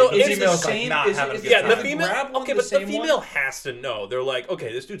 Is So it, is the it the female's, like, same? not Is having it, a is good Yeah, it, time. the does it female. grab one Okay, the but the same female one? has to know. They're like,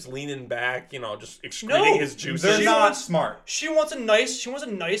 okay, this dude's leaning back, just excreting his juices. They're She not wants- smart. She wants a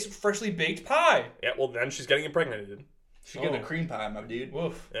nice, freshly baked pie. Yeah, well then she's getting impregnated. She getting Oh. a cream pie, my dude.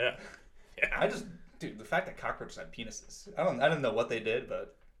 Woof. Yeah. Dude, the fact that cockroaches have penises. I didn't know what they did,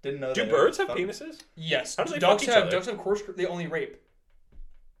 but didn't know. Do they birds were have fucking- penises? Yes. How do they ducks fuck each have other? ducks have course. They only rape.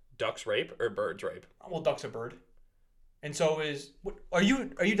 Ducks rape or birds rape? Well, duck's a bird. And so is are you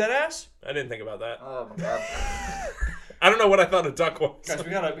dead ass? I didn't think about that. Oh my god. I don't know what I thought a duck was. Guys,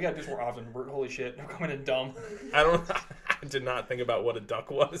 we gotta do this more often. Holy shit, I'm coming in dumb. I did not think about what a duck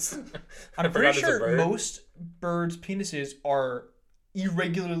was. I I'm forgot pretty it's a sure bird. most birds' penises are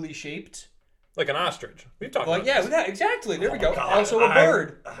irregularly shaped. Like an ostrich. We've talked Like about this. exactly. There we Oh go. my God, Also a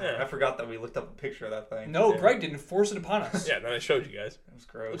bird. I forgot that we looked up a picture of that thing. No, Yeah. Greg didn't force it upon us. Yeah, then I showed you guys. It was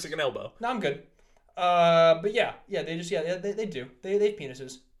gross. Looks like an elbow. No, I'm good. But yeah, they just they do. They have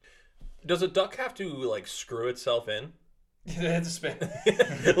penises. Does a duck have to like screw itself in? They have to spin.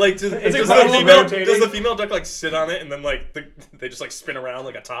 Like does It's the like female rotating. does the female duck like sit on it and then like they just like spin around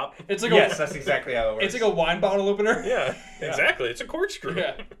like a top? It's like Yes, that's exactly how it works. it's like a wine bottle opener. Yeah, exactly. It's a corkscrew.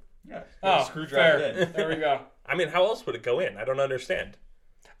 Yeah. Yeah. Oh, Screwdriver fair. in. There we go. I mean, how else would it go in? I don't understand.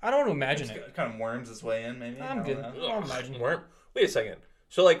 I don't want to imagine it. It kind of worms its way in, maybe. I'm I good. don't know. I'll imagine. Worm. Wait a second.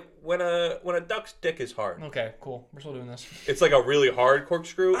 So like when a duck's dick is hard, Okay, cool. We're still doing this. it's like a really hard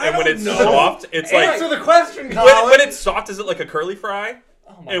corkscrew, I and when don't it's know. soft, it's like Answer the question, Colin. when it's soft, is it like a curly fry?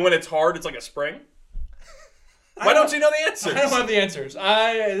 Oh my. And when it's hard, it's like a spring. Why don't you know the answers? I don't have the answers.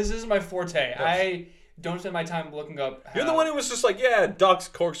 This is my forte. I don't spend my time looking up. You're the one who was just like, yeah, duck's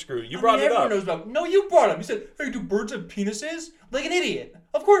corkscrew. You brought it Everyone up. knows about. No, you brought him. You said, "Hey, do birds have penises?" Like an idiot.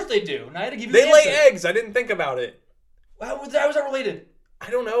 Of course they do. And I had to give you. They the lay answer. eggs. I didn't think about it. How was that related? I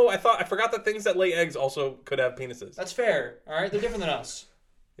don't know. I forgot that things that lay eggs also could have penises. That's fair. All right, they're different than us.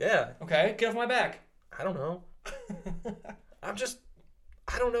 Yeah. Okay, get off my back. I don't know.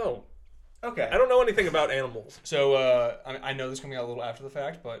 I don't know. Okay. I don't know anything about animals. So I know this is coming out a little after the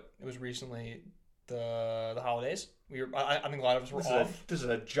fact, but it was recently the holidays. I think a lot of us were off. This is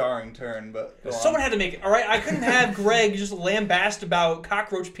a jarring turn, but go Someone on. had to make it. All right, I couldn't have Greg just lambast about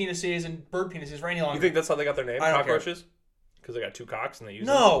cockroach penises and bird penises for any longer. You think that's how they got their name? I don't Cockroaches? Because they got two cocks and they use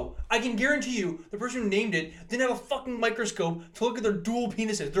them? No, I can guarantee you the person who named it didn't have a fucking microscope to look at their dual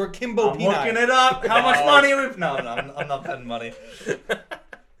penises. They're akimbo I'm peni. looking it up. How much money we've... No, I'm not betting money.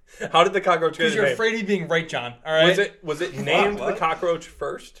 How did the cockroach get Because its you're name? afraid of being right, John. All right. Was it named What? the cockroach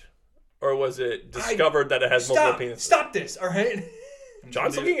first? Or was it discovered that it has multiple penises? Stop this. All right.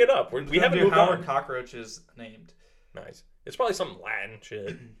 John's looking it up. We haven't moved How are on. cockroaches named? Nice. It's probably some Latin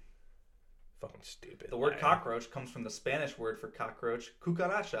shit. Fucking stupid. The word Latin. cockroach comes from the Spanish word for cockroach,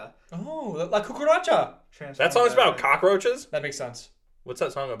 cucaracha. Oh, la cucaracha. That song's about cockroaches? That makes sense. What's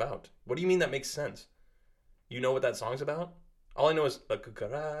that song about? What do you mean that makes sense? You know what that song's about? All I know is la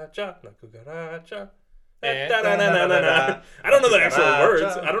cucaracha, la cucaracha. Eh, I don't know the actual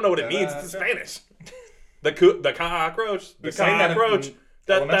words. I don't know what it means. It's Spanish. The cockroach. The sang that in cockroach.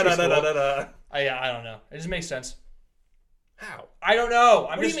 elementary school. I don't know. It just makes sense. How? I don't know.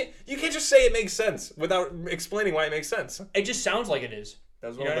 What do you mean? You can't just say it makes sense without explaining why it makes sense. It just sounds like it is. That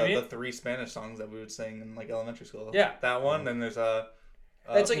was You one know of what I the mean? 3 Spanish songs that we would sing in like elementary school. Yeah. That one. Then there's It's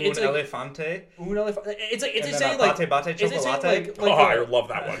like- Un it's like- Elefante. It's like And just then saying like Bate Bate it's just saying Chocolate. like I love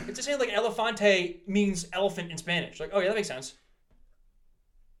that one. it's just saying like elefante means elephant in Spanish. Like, oh yeah, that makes sense.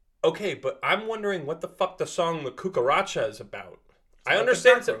 Okay, but I'm wondering what the fuck the song "The Cucaracha" is about. I about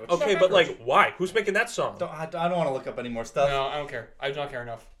understand. the cockroach. Okay, but like, why? Who's making that song? I don't want to look up any more stuff. No, I don't care. I do not care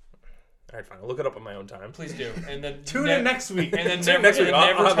enough. All right, fine. I'll look it up on my own time. Please do. And then Tune in next week. And then Tune in never, next week. and I'll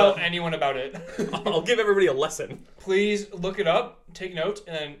never have tell a- anyone about it. I'll give everybody a lesson. Please look it up, take notes,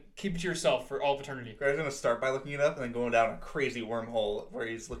 and then keep it to yourself for all of eternity. Greg's gonna start by looking it up and then going down a crazy wormhole where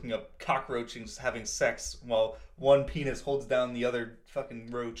he's looking up cockroaches having sex while one penis holds down the other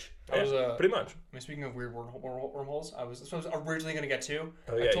fucking roach. I was Pretty much. I mean, speaking of weird wormholes, that's what I was originally gonna get to.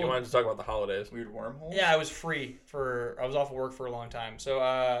 Oh I yeah, told- you wanted to talk about the holidays. Weird wormhole? Yeah, I was I was off of work for a long time, so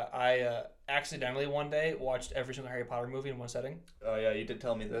I accidentally one day watched every single Harry Potter movie in one setting. Oh yeah, you did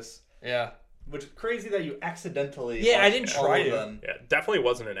tell me this. Yeah. Which is crazy that you accidentally Yeah, I watched didn't all try of to. them. Yeah, definitely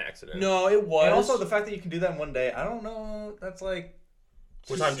wasn't an accident. No, it was. And also the fact that you can do that in one day, I don't know, that's like...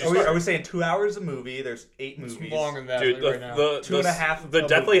 What time did you Are start? we saying 2 hours a movie? There's 8 It's movies. longer than that Dude, right now. the 2.5 The a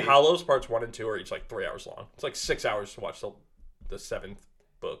Deathly movie. Hallows parts 1 and 2 are each like 3 hours long. It's like 6 hours to watch the 7th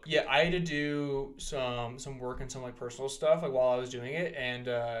book. Yeah, I had to do some work and some like personal stuff like while I was doing it, and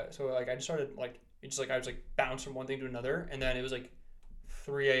so like I just started like I was like bounced from one thing to another, and then it was like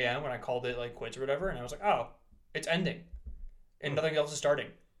 3 a.m. when I called it like quits or whatever, and I was like, oh, it's ending, and nothing else is starting.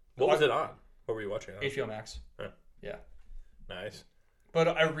 What was it on? What were you watching on? HBO Max. Yeah. Yeah, Nice. but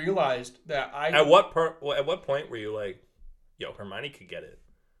I realized that At what point were you like, yo, Hermione could get it?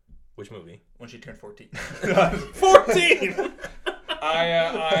 Which movie? When she turned 14. 14!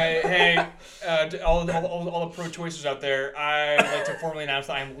 all the pro choicers out there, I'd like to formally announce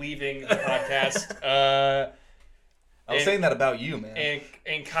that I'm leaving the podcast. I was saying that about you, man.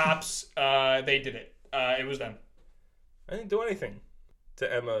 And cops, they did it. It was them. I didn't do anything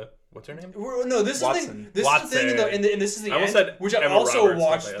to Emma. What's her name? No, this is the thing. Watson. This is the thing, though, and this is the I almost end, said which I Emma also Roberts,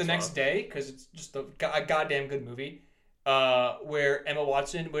 watched something the that's next wrong. day because it's just a goddamn good movie. Where Emma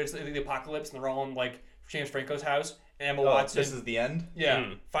Watson, where it's the apocalypse, and they're all in like James Franco's house, and Emma Watson, This is the end?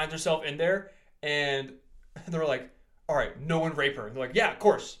 finds herself in there, and they're like, "All right, no one rape her." And they're like, "Yeah, of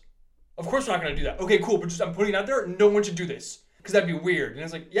course we're not gonna do that." Okay, cool, but just I'm putting it out there, no one should do this because that'd be weird. And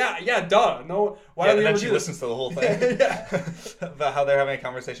it's like, yeah, duh, no. Why Yeah, do and we then ever she do this? listens to the whole thing. Yeah. About how they're having a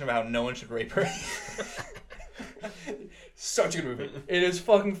conversation about how no one should rape her. Such a good movie. It is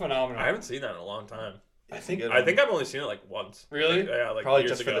fucking phenomenal. I haven't seen that in a long time. I think, I think I've only seen it like once. Really? Yeah, like Probably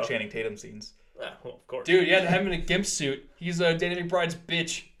years just ago. for the Channing Tatum scenes. Yeah, well, of course. dude, yeah, to have him in a gimp suit. He's Danny McBride's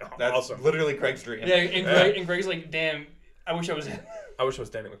bitch. That's awesome. literally Craig's dream. Yeah, and Greg's like, damn, I wish I was him. I wish it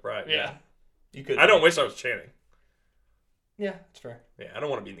was Danny McBride. Yeah. You could. I don't wish I was Channing. Yeah, that's fair. Yeah, I don't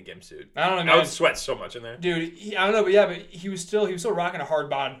want to be in the gimp suit. I don't know, I man. would sweat so much in there. Dude, I don't know, but he was still rocking a hard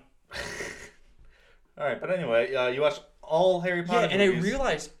bod. All right, but anyway, you watched all Harry Potter Yeah, and I movies.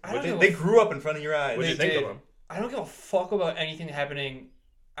 realized They grew up in front of your eyes. What did you They think did. of them? I don't give a fuck about anything happening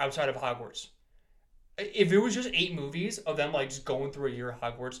outside of Hogwarts. If it was just 8 movies of them like just going through a year of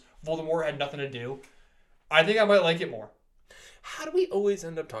Hogwarts, Voldemort had nothing to do, I think I might like it more. How do we always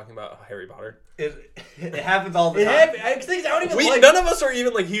end up talking about Harry Potter? It happens all the time. I don't even None of us are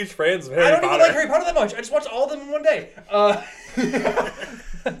even like huge fans of Harry I don't Potter. even like Harry Potter that much. I just watched all of them in one day.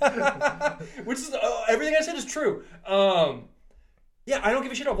 Which is everything I said is true. Yeah, I don't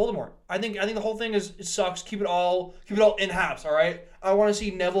give a shit about Voldemort. I think the whole thing it sucks. Keep it all in house. All right. I want to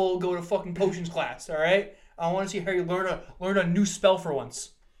see Neville go to fucking potions class. All right. I want to see Harry learn a new spell for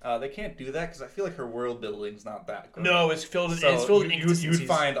once. They can't do that because I feel like her world building's not that good. No, it's filled with So with you'd inconsistencies.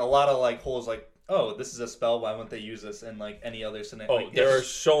 find a lot of like holes. Like, oh, this is a spell. Why wouldn't they use this in like any other scenario? Oh, Like, there are yes.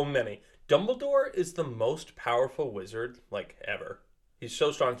 so many. Dumbledore is the most powerful wizard like ever. He's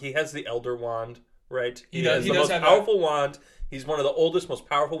so strong. He has the Elder Wand, right? He does the most have powerful wand. He's one of the oldest, most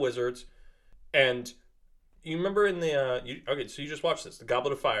powerful wizards. And you remember in the okay, so you just watched this, the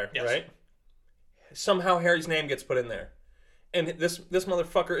Goblet of Fire, Yes. right? Somehow Harry's name gets put in there, and this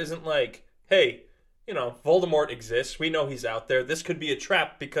motherfucker isn't like, hey, you know, Voldemort exists. We know he's out there. This could be a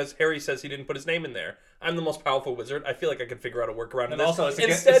trap because Harry says he didn't put his name in there. I'm the most powerful wizard. I feel like I could figure out a workaround. And also, it's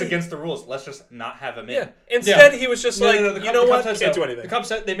against the rules. Let's just not have him in. Yeah. Instead, he was just you know what? Can't do anything. The cup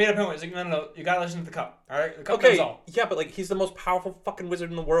said, they made a point. It's like, no, you gotta listen to the cup. All right? The cup knows all. Yeah, but like, he's the most powerful fucking wizard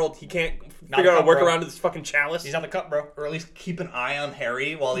in the world. He can't figure out a workaround to this fucking chalice. He's not the cup, bro. Or at least keep an eye on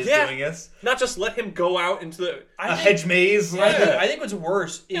Harry while he's doing this. Not just let him go out into a hedge maze. Yeah. I think what's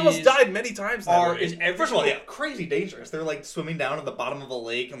worse is... He almost died many times that way. First of all, crazy dangerous. They're like swimming down at the bottom of a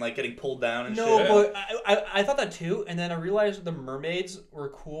lake and like getting pulled down and shit. No, but I thought that too, and then I realized the mermaids were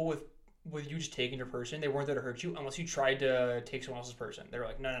cool with you just taking your person. They weren't there to hurt you unless you tried to take someone else's person. They were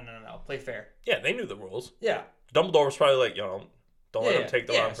like, no, play fair. Yeah, they knew the rules. Yeah. Dumbledore was probably like, don't let him take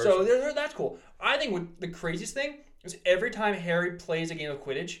the wrong person. So that's cool. I think the craziest thing is every time Harry plays a game of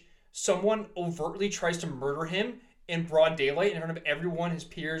Quidditch, someone overtly tries to murder him in broad daylight in front of everyone, his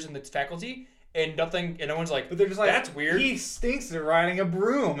peers, and the faculty. And no one's like, but they're just like, that's weird. He stinks at riding a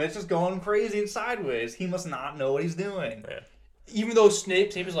broom. It's just going crazy and sideways. He must not know what he's doing. Yeah. Even though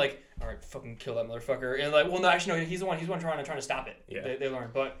Snape is like, all right, fucking kill that motherfucker. And like, well, no, actually, no, he's the one trying to stop it. Yeah. They learn.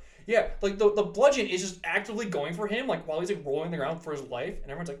 But yeah, like the bludgeon is just actively going for him, like while he's like rolling the ground for his life. And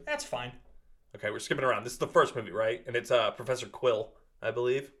everyone's like, that's fine. Okay, we're skipping around. This is the first movie, right? And it's Professor Quill, I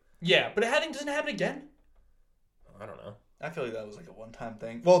believe. Yeah, but doesn't it happen again? I don't know. I feel like that was like a one-time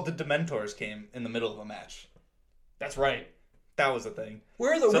thing. Well, the Dementors came in the middle of a match. That's right. That was a thing.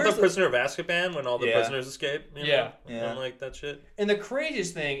 Is that the Prisoner of Azkaban when all the prisoners escape? Yeah. Like that shit. And the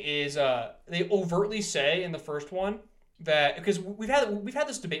craziest thing is they overtly say in the first one that, because we've had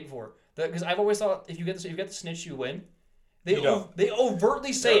this debate before, because I've always thought if you get the snitch, you win. They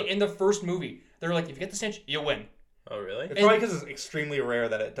overtly say it in the first movie. They're like, if you get the snitch, you win. Oh, really? It's probably because it's extremely rare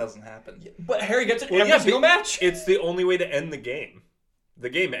that it doesn't happen. But Harry gets it every single match. It's the only way to end the game. The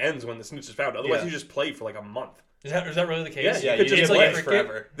game ends when the snitch is found. Otherwise, you just play for like a month. Is that really the case? Yeah, you just play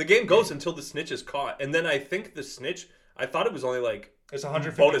forever. The game goes until the snitch is caught. And then I think the snitch, I thought it was only like it's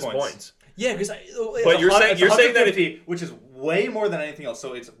 150 bonus points. Yeah, because but you're saying that which is way more than anything else,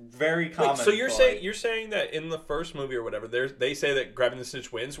 so it's very common. Wait, so you're saying that in the first movie or whatever, they say that grabbing the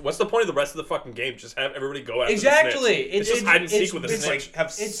snitch wins. What's the point of the rest of the fucking game? Just have everybody go after the snitch. It's just hide and seek with the snitch. Like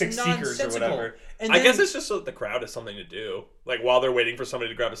have 6 seekers or whatever. And I guess it's just so that the crowd has something to do. Like while they're waiting for somebody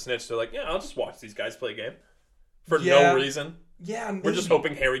to grab a snitch, they're like, yeah, I'll just watch these guys play a game for no reason. Yeah, we're just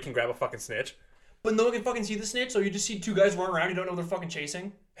hoping Harry can grab a fucking snitch. But no one can fucking see the snitch, so you just see 2 guys run around. You don't know they're fucking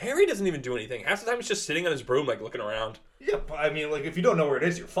chasing. Harry doesn't even do anything. Half the time he's just sitting on his broom, like looking around. Yeah, but I mean, like if you don't know where it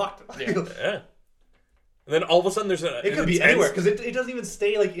is, you're fucked. Yeah. And then all of a sudden there's it could be anywhere because it doesn't even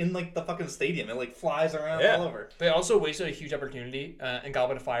stay like in like the fucking stadium. It like flies around all over. They also wasted a huge opportunity in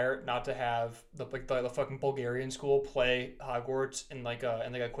Goblet of Fire not to have the fucking Bulgarian school play Hogwarts in like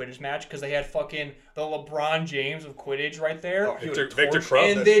a Quidditch match because they had fucking the LeBron James of Quidditch right there. Oh, Victor Crumb,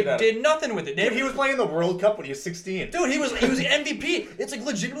 and they did nothing with it. Dude, he was playing the World Cup when he was 16. Dude, he was the MVP. It's like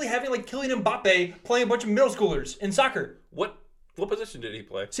legitimately having like Kylian Mbappe playing a bunch of middle schoolers in soccer. What position did he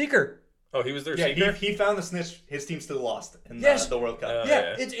play? Seeker. Oh, he was their seeker? He found the snitch. His team still lost in the World Cup.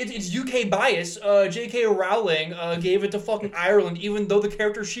 It's UK bias. J.K. Rowling gave it to fucking Ireland, even though the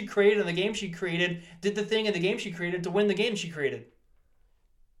character she created and the game she created did the thing in the game she created to win the game she created.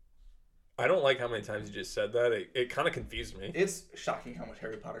 I don't like how many times you just said that. It kind of confused me. It's shocking how much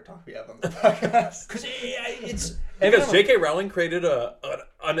Harry Potter talk we have on the podcast. Because J.K. Rowling created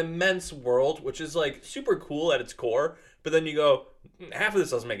an immense world, which is like super cool at its core. But then you go, half of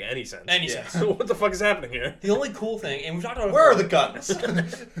this doesn't make any sense. So what the fuck is happening here? The only cool thing, and we've talked about it where are the guns?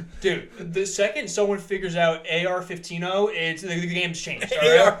 Dude, the second someone figures out AR-15, it's the game's changed.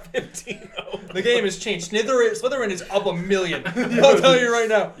 AR-15. The game has changed. Slytherin is up a million. I'll tell you right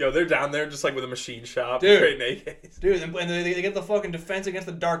now. Yo, they're down there just like with a machine shop. Dude, creating AKs. Dude, and they get the fucking defense against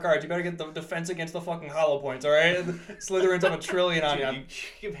the dark arts. You better get the defense against the fucking hollow points, alright? Slytherin's up a trillion on you. You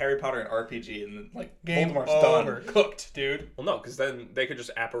give Harry Potter an RPG and then, like, game Voldemort's over. done. Cooked. Dude. Well, no, because then they could just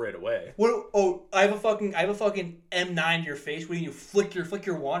apparate away. What? Oh, I have a fucking M9 to your face. What do you flick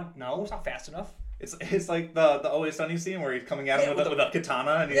your wand? No, it's not fast enough. It's like the Always Sunny scene where he's coming at him with a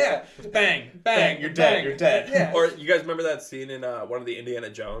katana and he's bang, you're dead. Yeah. Or you guys remember that scene in one of the Indiana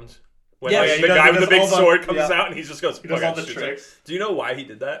Jones when the guy with the big sword comes out and he just goes. He does all the tricks. Do you know why he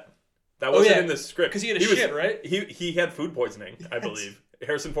did that? That wasn't in the script. Because he had shit, right? He had food poisoning, I believe.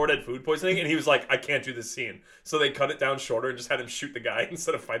 Harrison Ford had food poisoning, and he was like, I can't do this scene. So they cut it down shorter and just had him shoot the guy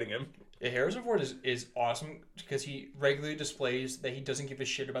instead of fighting him. Yeah, Harrison Ford is awesome because he regularly displays that he doesn't give a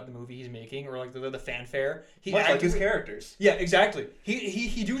shit about the movie he's making or like the fanfare. Much like his characters. Yeah, exactly.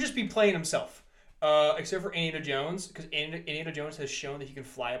 He do just be playing himself. Except for Indiana Jones, because Indiana Jones has shown that he can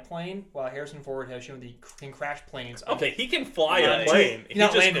fly a plane, while Harrison Ford has shown that he can crash planes. Okay, he can fly a plane. He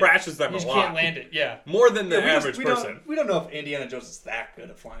just crashes them a lot. He just can't land it, yeah. More than the average person. We don't know if Indiana Jones is that good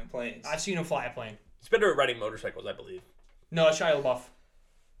at flying planes. I've seen him fly a plane. He's better at riding motorcycles, I believe. No, it's Shia LaBeouf.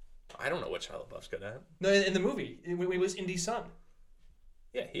 I don't know what Shia LaBeouf's good at. No, in the movie, when he was Indy's son.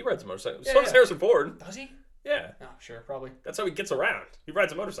 Yeah, he rides a motorcycle. So does Harrison Ford. Does he? Yeah. Oh, sure, probably. That's how he gets around. He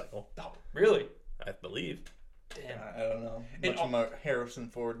rides a motorcycle. Oh, really? I believe. Damn. I don't know much about Harrison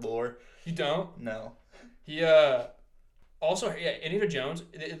Ford lore. You don't? No. He also Indiana Jones.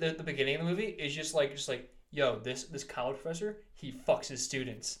 The beginning of the movie is just like yo, this college professor, he fucks his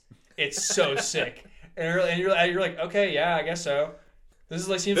students. It's so sick. And you're like, okay, yeah, I guess so. This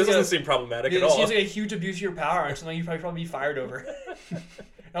doesn't seem problematic at all. all. It seems like a huge abuse of your power and something you'd probably be fired over.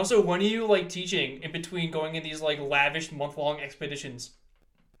 And also, when are you like teaching in between going in these like lavish month-long expeditions?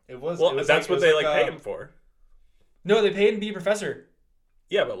 That's what they pay him for. No, they pay him to be a professor.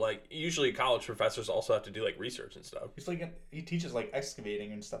 Yeah, but like usually college professors also have to do like research and stuff. He teaches like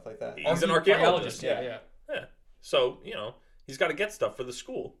excavating and stuff like that. He's an archaeologist. Yeah. So he's got to get stuff for the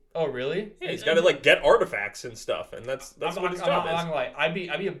school. Oh, really? Yeah, he's got to like get artifacts and stuff, and that's what his job is. I'm not gonna lie. I'd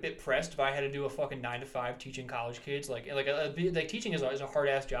be a bit pressed if I had to do a fucking 9 to 5 teaching college kids. Like teaching is a hard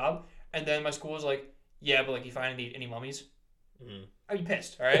ass job, and then my school is like, yeah, but like you find any mummies. Mm-hmm. I'd be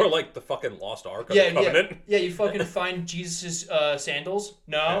pissed, all right? Or like the fucking Lost Ark of the Covenant. Yeah, you fucking find Jesus' sandals.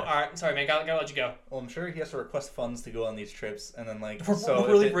 No? Yeah. All right, sorry, man, gotta let you go. Well, I'm sure he has to request funds to go on these trips, and then like... We're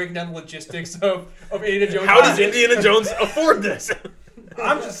really breaking down the logistics of Indiana Jones. How does Indiana Jones afford this?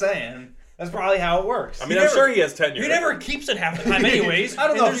 I'm just saying. That's probably how it works. I mean, I'm sure he has tenure. He never keeps it half the time anyways. I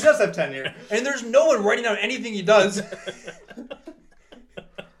don't know if he does have tenure. And there's no one writing down anything he does.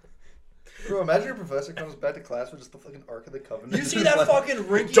 Bro, imagine your professor comes back to class with just the fucking Ark of the Covenant. You see that fucking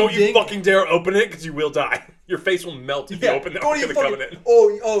rinky Don't you fucking dare open it, because you will die. Your face will melt if you open the Ark of the Covenant.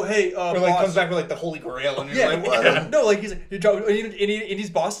 Oh, hey, or like comes back with like the Holy Grail, and you're like, what? Yeah. No, like he's like, Indy's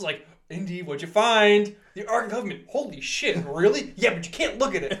boss is like, Indy, what'd you find? The Ark of the Covenant. Holy shit, really? Yeah, but you can't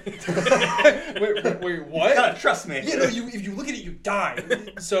look at it. wait, what? You gotta trust me. Yeah, no, if you look at it, you die.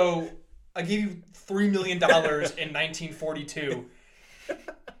 So I gave you $3 million in 1942.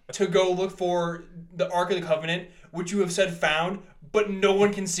 To go look for the Ark of the Covenant, which you have said found, but no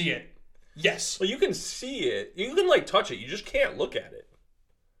one can see it. Yes. Well, you can see it. You can like touch it. You just can't look at it.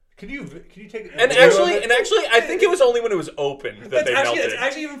 Can you take? And actually, I think it was only when it was open that they melted. It's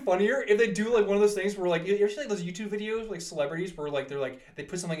actually even funnier if they do like one of those things where like you ever see like those YouTube videos like celebrities where like they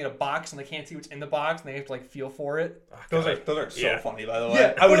put something in a box and they can't see what's in the box and they have to like feel for it. Those are so funny, by the way.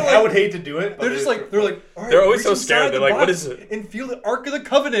 Yeah, I would hate to do it. They're just like all right, they're always so scared. They're like, what is it? And feel the Ark of the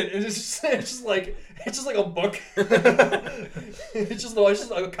Covenant. And it's just like a book. It's just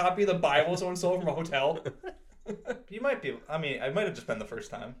a copy of the Bible someone stole from a hotel. You might be. I mean, I might have just been the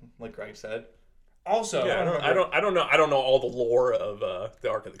first time, like Greg said. Also, yeah, I don't know all the lore of the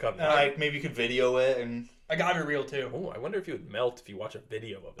Ark of the Covenant. Like maybe you could video it, and I gotta be real too. Oh, I wonder if you would melt if you watch a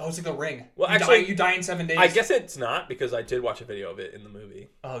video of it. Oh, it's like The Ring. Well, you die in 7 days. I guess it's not because I did watch a video of it in the movie.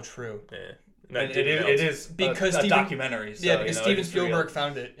 Oh, true. Yeah, and it is because a documentary. So, yeah, because Steven Spielberg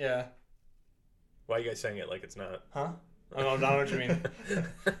found it. Yeah. Why are you guys saying it like it's not? Huh? I don't know what you mean.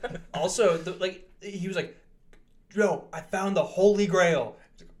 Also, he was like, "Yo, I found the Holy Grail."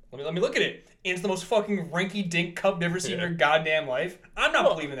 Let me look at it. And it's the most fucking rinky-dink cup you've ever seen in your goddamn life. I'm not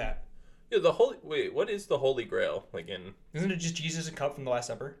believing that. Yeah, wait, what is the Holy Grail? Like isn't it just Jesus' cup from the Last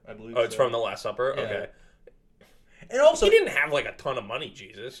Supper? I believe. Oh, it's from the Last Supper. Yeah. Okay. And also, he didn't have like a ton of money,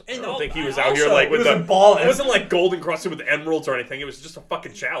 Jesus. I don't think he was out also, here like with It wasn't like gold encrusted with emeralds or anything. It was just a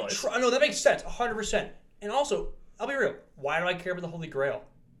fucking chalice. No, that makes sense, 100%. And also, I'll be real. Why do I care about the Holy Grail?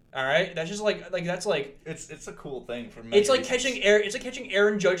 All right, that's just like that's like it's a cool thing for me. It's like catching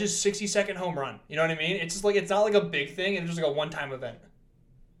Aaron Judge's 60-second home run. You know what I mean? It's just like it's not like a big thing. It's just like a one-time event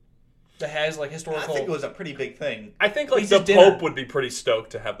that has like historical. I think it was a pretty big thing. I think like the Pope would be pretty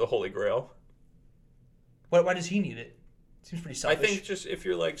stoked to have the Holy Grail. Why does he need it? Seems pretty selfish. I think just if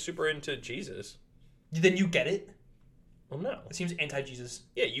you're like super into Jesus, then you get it. Well, no, it seems anti-Jesus.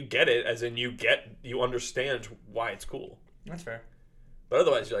 Yeah, you get it, as in you understand why it's cool. That's fair. But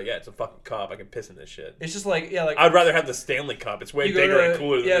otherwise, you're like, yeah, it's a fucking cup. I can piss in this shit. It's just like, yeah, like I'd rather have the Stanley Cup. It's way bigger and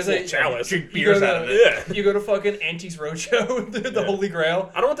cooler than this little chalice. Drink beers out of it. Yeah. You go to fucking Antiques Roadshow, the Holy Grail.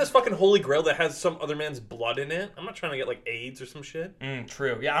 I don't want this fucking Holy Grail that has some other man's blood in it. I'm not trying to get like AIDS or some shit.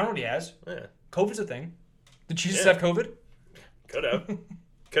 True. Yeah, I don't know what he has. Yeah. COVID's a thing. Did Jesus have COVID? Could have.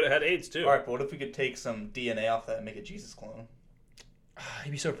 Could have had AIDS too. All right, but what if we could take some DNA off that and make a Jesus clone?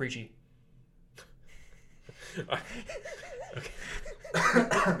 He'd be so preachy.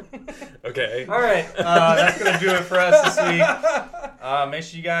 Okay. Okay. All right, that's gonna do it for us this week. Make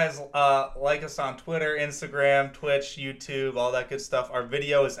sure you guys like us on Twitter, Instagram, Twitch, YouTube, all that good stuff. Our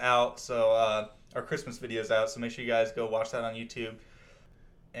video is out, so our Christmas video is out. So make sure you guys go watch that on YouTube,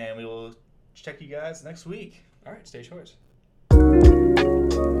 and we will check you guys next week. All right, stay shorts.